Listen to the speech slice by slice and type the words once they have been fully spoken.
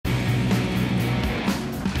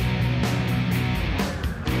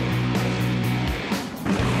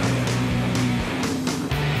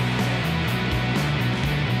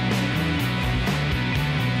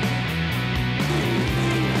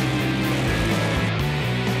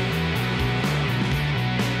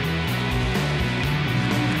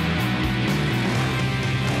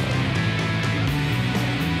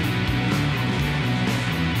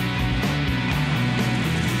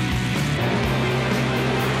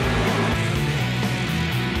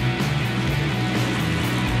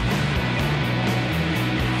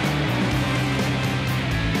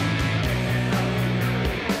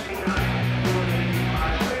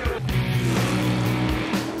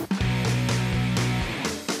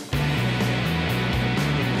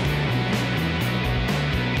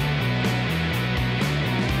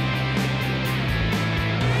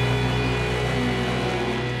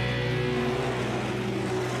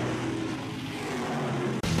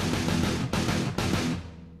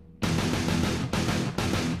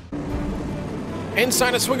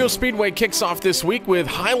Inside Oswego Speedway kicks off this week with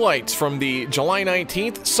highlights from the July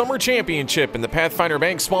 19th Summer Championship in the Pathfinder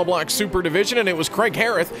Bank Small Block Super Division, and it was Craig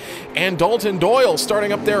Harris and Dalton Doyle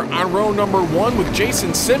starting up there on row number 1 with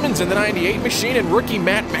Jason Simmons in the 98 machine and rookie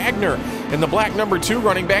Matt Magner in the black number 2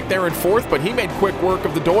 running back there in 4th, but he made quick work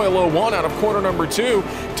of the Doyle 01 out of corner number 2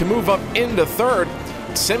 to move up into 3rd.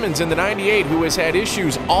 Simmons in the 98, who has had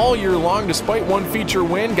issues all year long despite one feature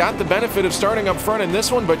win, got the benefit of starting up front in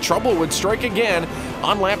this one, but trouble would strike again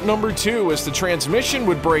on lap number 2 as the transmission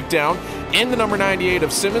would break down in the number 98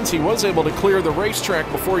 of Simmons. He was able to clear the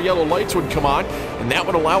racetrack before yellow lights would come on, and that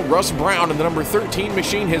would allow Russ Brown in the number 13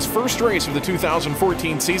 machine, his first race of the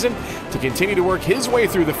 2014 season, to continue to work his way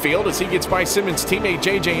through the field as he gets by Simmons' teammate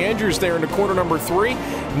J.J. Andrews there into corner number 3.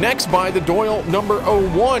 Next by the Doyle number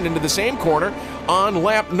 01 into the same corner on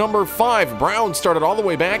lap number 5. Brown started all the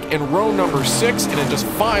way back in row number 6, and in just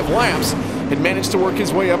 5 laps had managed to work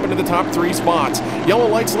his way up into the top 3 spots. Yellow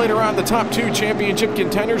lights later on, the top 2 championship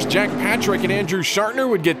contenders, Jack Patrick and Andrew Shartner,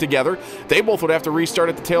 would get together. They both would have to restart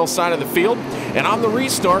at the tail side of the field, and on the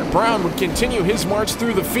restart, Brown would continue his march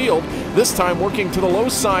through the field, this time working to the low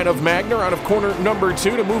side of Magner out of corner number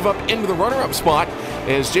 2 to move up into the runner-up spot,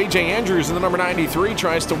 as J.J. Andrews in the number 93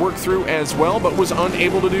 tries to work through as well, but was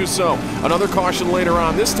unable to do so. Another caution later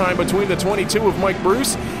on, this time between the 22 of Mike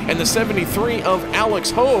Bruce and the 73 of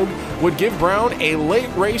Alex Hogue, would give Brown a late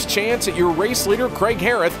race chance at your race leader, Craig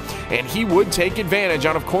Harris, and he would take advantage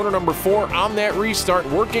out of corner number 4 on that restart,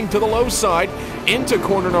 working to the low side into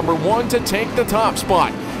corner number 1 to take the top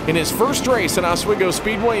spot. In his first race at Oswego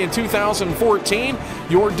Speedway in 2014,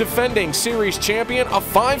 your defending series champion, a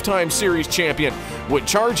 5-time series champion, would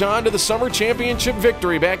charge on to the Summer Championship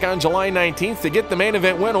victory back on July 19th to get the main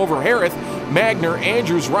event win over Harris, Magner,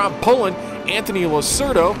 Andrews, Rob Pullen, Anthony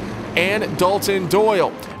Lacerdo, and Dalton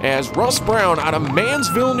Doyle, as Russ Brown out of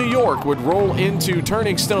Mansville, New York, would roll into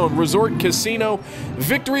Turning Stone Resort Casino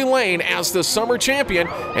Victory Lane as the summer champion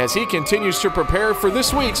as he continues to prepare for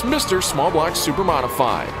this week's Mr. Small Block Super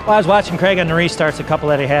Modified. Well, I was watching Craig on the restarts, a couple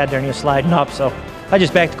that he had there, and he was sliding up, so I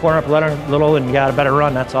just backed the corner up a little and got a better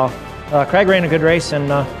run, that's all. Craig ran a good race, and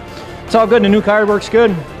it's all good. The new car works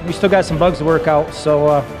good. We still got some bugs to work out,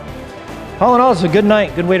 so all in all, it's a good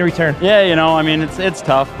night, good way to return. Yeah, you know, I mean, it's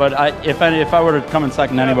tough, but if I were to come in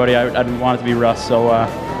second to anybody, I'd want it to be Russ. So,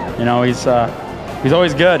 you know, he's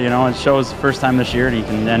always good. You know, it shows first time this year, and he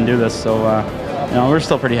can then do this. So, you know, we're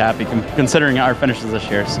still pretty happy considering our finishes this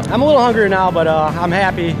year. So. I'm a little hungry now, but I'm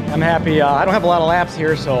happy. I don't have a lot of laps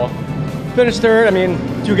here, so finished 3rd. I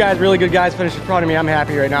mean, 2 guys, really good guys, finished in front of me. I'm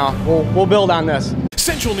happy right now. We'll build on this.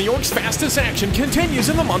 Central New York's fastest action continues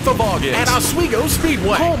in the month of August at Oswego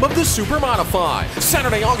Speedway, home of the Super Modified.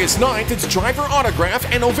 Saturday, August 9th, it's Driver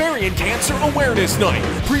Autograph and Ovarian Cancer Awareness Night,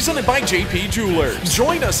 presented by JP Jewelers.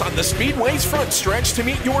 Join us on the Speedway's front stretch to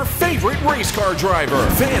meet your favorite race car driver.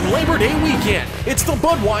 Then Labor Day weekend, it's the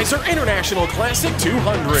Budweiser International Classic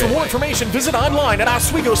 200. For more information, visit online at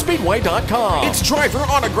OswegoSpeedway.com. It's Driver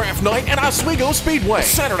Autograph Night at Oswego Speedway,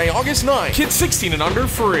 Saturday, August 9th. Kids 16 and under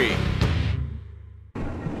free.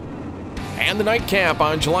 And the nightcap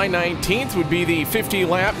on July 19th would be the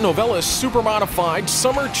 50-lap Novelis Super Modified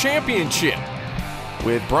Summer Championship,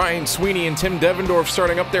 with Brian Sweeney and Tim Devendorf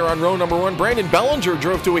starting up there on row number 1. Brandon Bellinger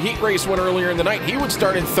drove to a heat race win earlier in the night. He would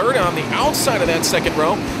start in 3rd on the outside of that second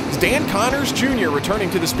row. It's Dan Connors Jr. returning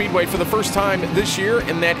to the Speedway for the first time this year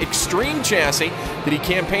in that Extreme chassis that he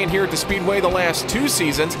campaigned here at the Speedway the last 2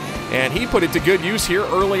 seasons, and he put it to good use here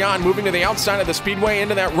early on, moving to the outside of the Speedway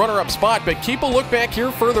into that runner-up spot. But keep a look back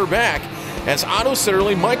here further back, as Otto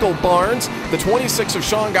Sitterly, Michael Barnes, the 26 of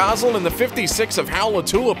Sean Goslin, and the 56 of Hal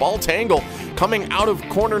LaTulip all tangle coming out of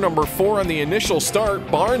corner number 4 on the initial start.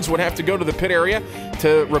 Barnes would have to go to the pit area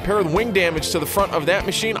to repair the wing damage to the front of that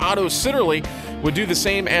machine. Otto Sitterly would do the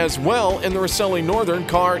same as well in the Rosselli Northern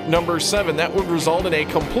car number 7. That would result in a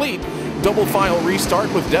complete double file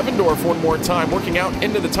restart with Devendorf one more time working out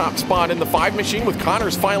into the top spot in the 5 machine, with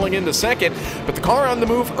Connors filing into 2nd. But the car on the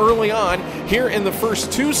move early on here in the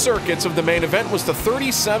first 2 circuits of the main event was the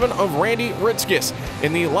 37 of Randy Ritskes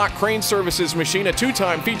in the Lock Crane Services machine, a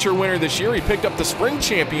 2-time feature winner this year. He picked up the Spring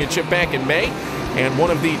Championship back in May and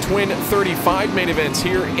one of the Twin 35 main events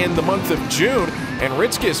here in the month of June. And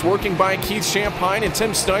Ritskes working by Keith Champagne and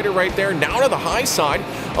Tim Snyder right there, now to the high side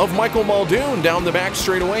of Michael Muldoon down the back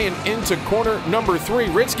straightaway and into corner number 3.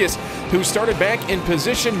 Ritskes, who started back in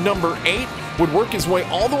position number 8, would work his way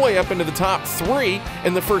all the way up into the top 3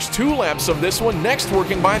 in the first 2 laps of this one. Next,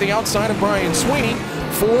 working by the outside of Brian Sweeney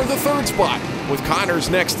for the 3rd spot. with Connors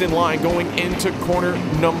next in line going into corner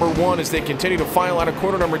number 1 as they continue to file out of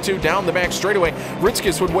corner number 2 down the back straightaway.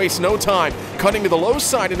 Ritskes would waste no time, cutting to the low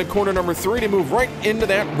side into corner number 3 to move right into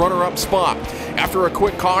that runner-up spot. After a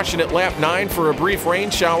quick caution at lap 9 for a brief rain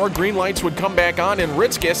shower, green lights would come back on and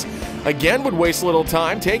Ritskes again would waste little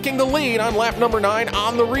time, taking the lead on lap number 9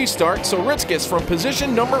 on the restart. So Ritskes from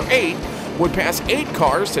position number 8 would pass 8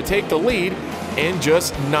 cars to take the lead in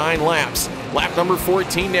just 9 laps. Lap number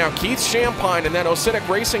 14 now, Keith Champagne and that Oswego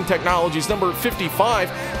Racing Technologies number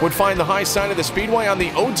 55 would find the high side of the speedway on the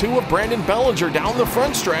 0-2 of Brandon Bellinger down the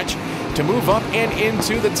front stretch to move up and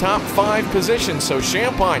into the top 5 positions. So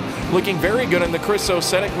Champagne looking very good in the Chris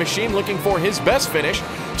Oswego machine, looking for his best finish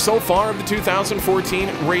so far of the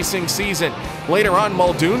 2014 racing season. Later on,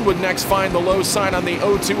 Muldoon would next find the low side on the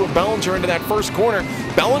 0-2 of Bellinger into that first corner.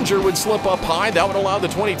 Bellinger would slip up high. That would allow the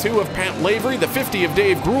 22 of Pat Lavery, the 50 of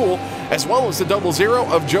Dave Gruhl, as well as the 00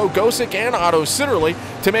 of Joe Gosick and Otto Sitterly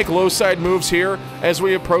to make low side moves here as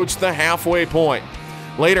we approach the halfway point.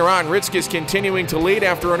 Later on, Ritskes continuing to lead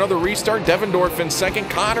after another restart. Devendorf in second,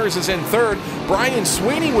 Connors is in third. Brian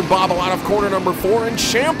Sweeney would bobble out of corner number 4, and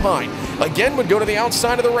Champagne again would go to the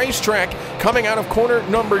outside of the racetrack, coming out of corner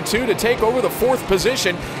number 2 to take over the 4th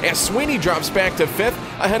position as Sweeney drops back to 5th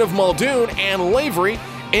ahead of Muldoon and Lavery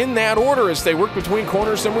in that order as they work between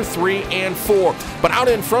corners number 3 and 4. But out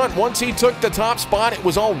in front, once he took the top spot, it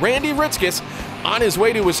was all Randy Ritskes on his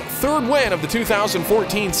way to his 3rd win of the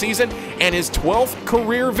 2014 season and his 12th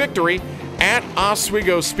career victory at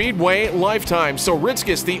Oswego Speedway lifetime. So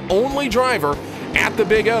Ritskes, the only driver at the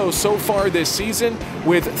Big O so far this season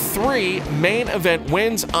with 3 main event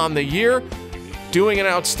wins on the year. Doing an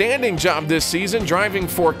outstanding job this season, driving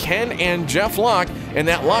for Ken and Jeff Locke in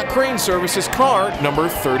that Locke Crane Services car number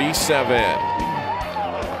 37.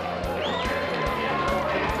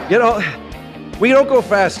 You know, we don't go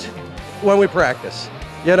fast when we practice.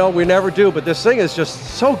 You know, we never do, but this thing is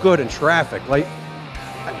just so good in traffic. Like,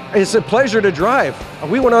 it's a pleasure to drive.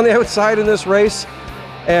 We went on the outside in this race,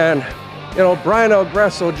 and, you know, Brian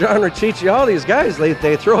Algresso, John Riccici, all these guys,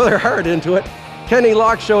 they throw their heart into it. Kenny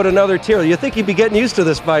Locke showed another tier. You think he'd be getting used to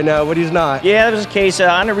this by now, but he's not. Yeah, that was the case.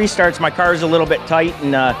 On the restarts, my car's a little bit tight,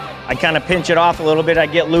 and I kind of pinch it off a little bit. I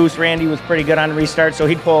get loose. Randy was pretty good on the restart, so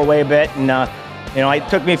he'd pull away a bit. And, you know, it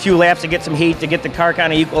took me a few laps to get some heat, to get the car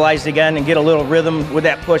kind of equalized again and get a little rhythm with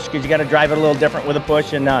that push, because you got to drive it a little different with a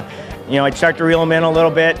push. And, you know, I'd start to reel him in a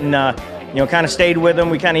little bit and, you know, kind of stayed with him.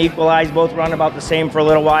 We kind of equalized, both run about the same for a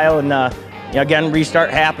little while. And, you know, again, restart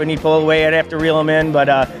happened. He'd pull away. I'd have to reel him in.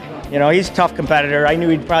 But, you know, he's a tough competitor. I knew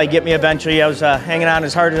he'd probably get me eventually. I was hanging on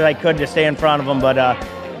as hard as I could to stay in front of him, but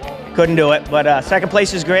couldn't do it. But second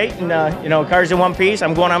place is great, and, you know, car's in one piece.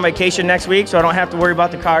 I'm going on vacation next week, so I don't have to worry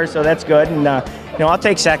about the cars, so that's good. And, you know, I'll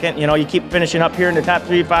take second. You know, you keep finishing up here in the top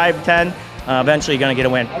 3, 5, 10, eventually you're going to get a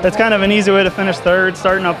win. That's kind of an easy way to finish third,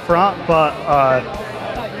 starting up front, but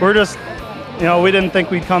we're just, you know, we didn't think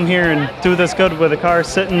we'd come here and do this good with the car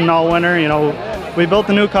sitting all winter. You know, we built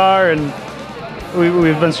a new car, and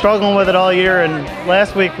we've been struggling with it all year, and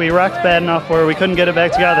last week we wrecked bad enough where we couldn't get it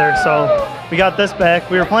back together, so we got this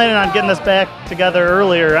back. We were planning on getting this back together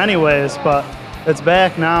earlier anyways, but it's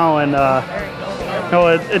back now, and you know,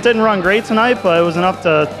 it didn't run great tonight, but it was enough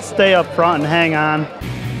to stay up front and hang on.